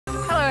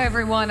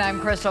everyone,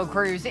 I'm Crystal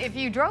Cruz. If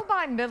you drove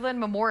by Midland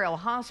Memorial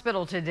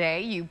Hospital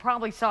today, you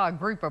probably saw a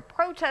group of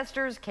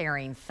protesters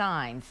carrying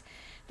signs.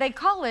 They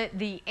call it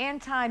the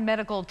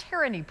anti-medical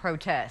tyranny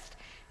protest.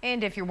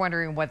 And if you're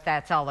wondering what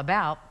that's all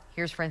about,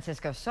 here's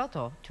Francisco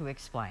Soto to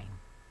explain.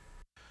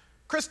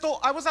 Crystal,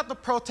 I was at the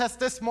protest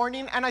this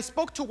morning and I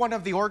spoke to one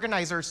of the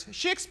organizers.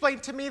 She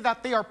explained to me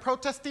that they are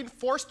protesting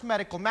forced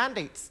medical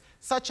mandates,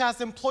 such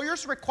as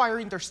employers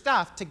requiring their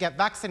staff to get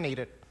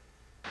vaccinated.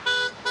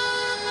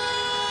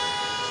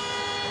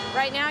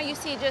 Right now you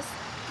see just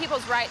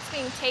people's rights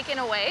being taken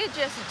away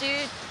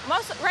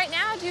right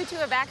now due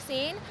to a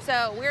vaccine.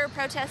 So we're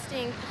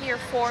protesting here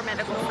for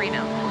medical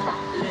freedom.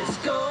 Let's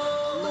go.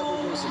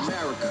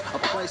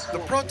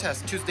 The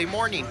protest Tuesday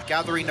morning,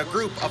 gathering a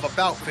group of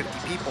about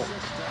 50 people.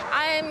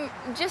 I'm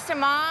just a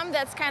mom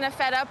that's kind of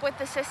fed up with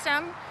the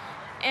system.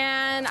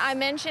 And I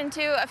mentioned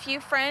to a few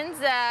friends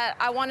that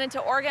I wanted to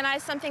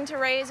organize something to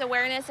raise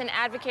awareness and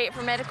advocate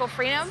for medical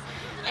freedom.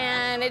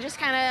 And it just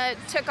kind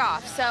of took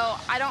off. So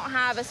I don't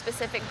have a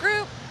specific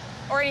group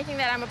or anything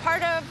that I'm a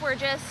part of. We're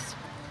just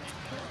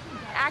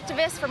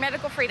activists for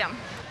medical freedom.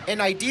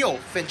 An ideal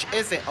Finch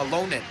isn't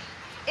alone in.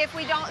 If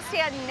we don't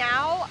stand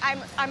now,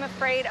 I'm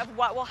afraid of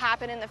what will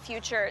happen in the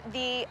future.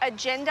 The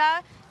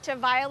agenda to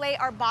violate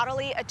our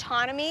bodily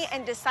autonomy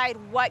and decide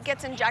what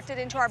gets injected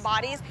into our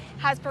bodies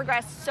has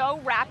progressed so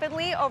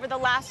rapidly over the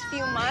last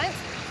few months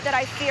that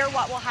I fear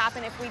what will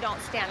happen if we don't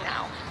stand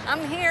now.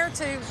 I'm here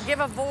to give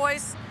a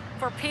voice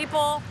for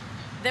people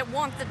that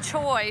want the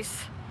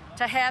choice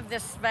to have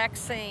this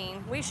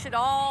vaccine. We should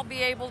all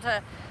be able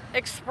to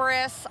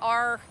express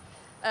our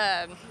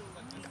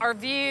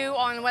view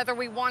on whether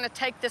we want to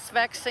take this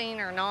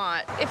vaccine or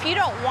not. If you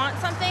don't want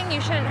something,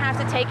 you shouldn't have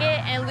to take it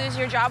and lose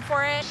your job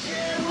for it.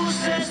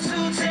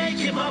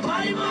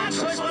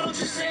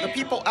 The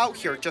people out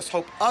here just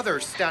hope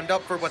others stand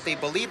up for what they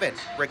believe in,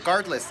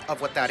 regardless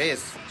of what that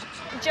is.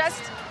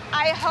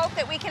 I hope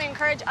that we can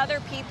encourage other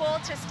people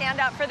to stand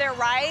up for their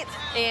rights.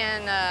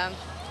 And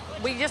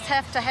we just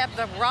have to have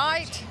the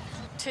right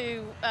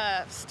to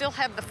still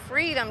have the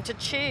freedom to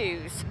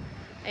choose.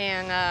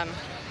 And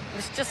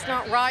it's just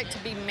not right to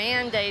be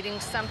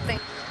mandating something.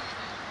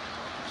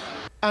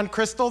 And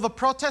Crystal, the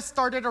protest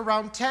started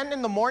around 10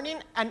 in the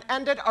morning and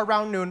ended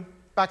around noon.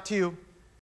 Back to you.